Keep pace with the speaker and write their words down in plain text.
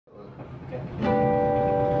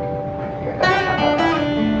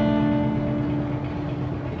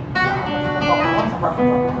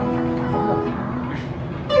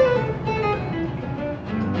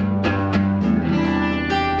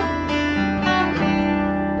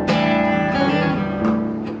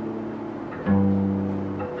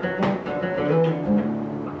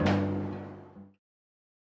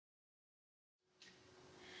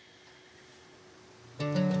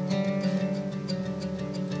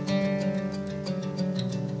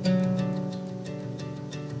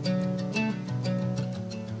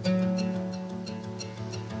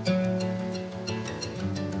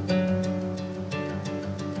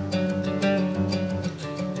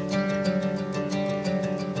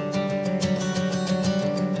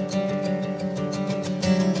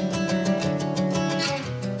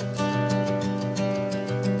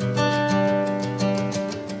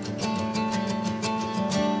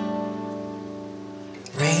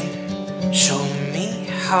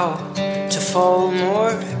how to fall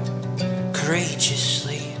more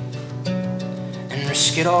courageously and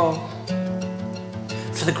risk it all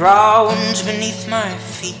for the ground beneath my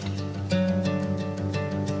feet.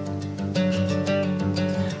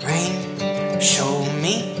 Rain, show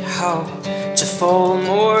me how to fall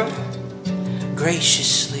more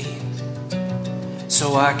graciously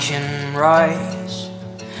so I can rise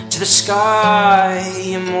to the sky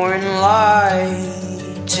more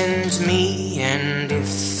enlightened me. And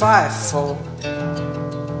if I fall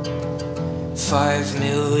 5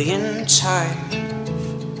 million times,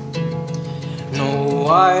 no,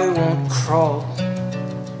 I won't crawl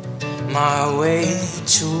my way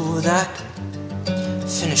to that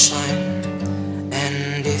finish line.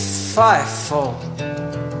 And if I fall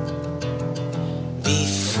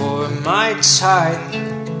before my time,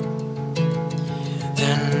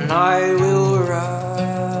 then I will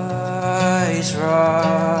rise,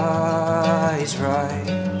 rise, rise.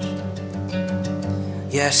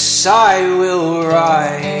 Yes, I will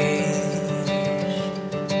rise.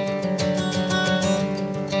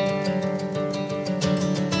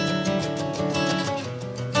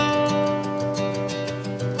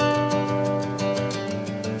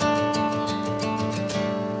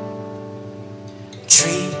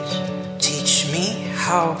 Trees, teach me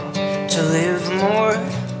how to live more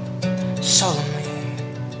solemnly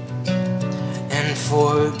and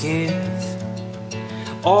forgive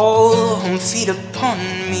all whom feed upon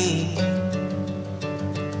me.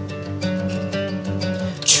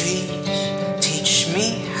 Trees, teach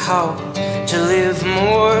me how to live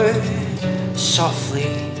more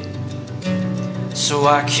softly so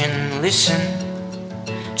I can listen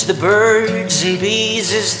to the birds and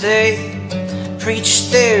bees as they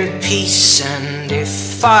preach their peace. And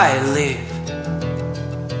if I live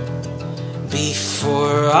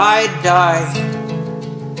before I die,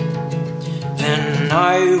 then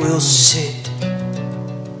I will sit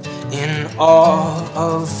in awe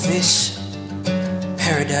of this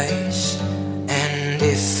paradise. And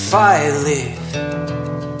if I live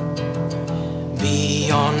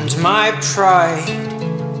beyond my pride,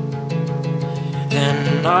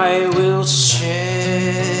 then I will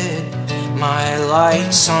shed my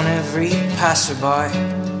lights on every passerby,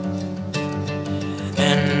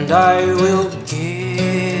 and I will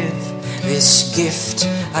give this gift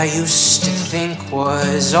I used to think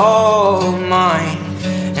was all mine,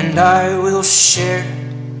 and I will share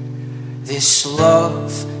this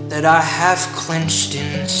love that I have clenched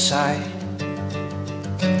inside.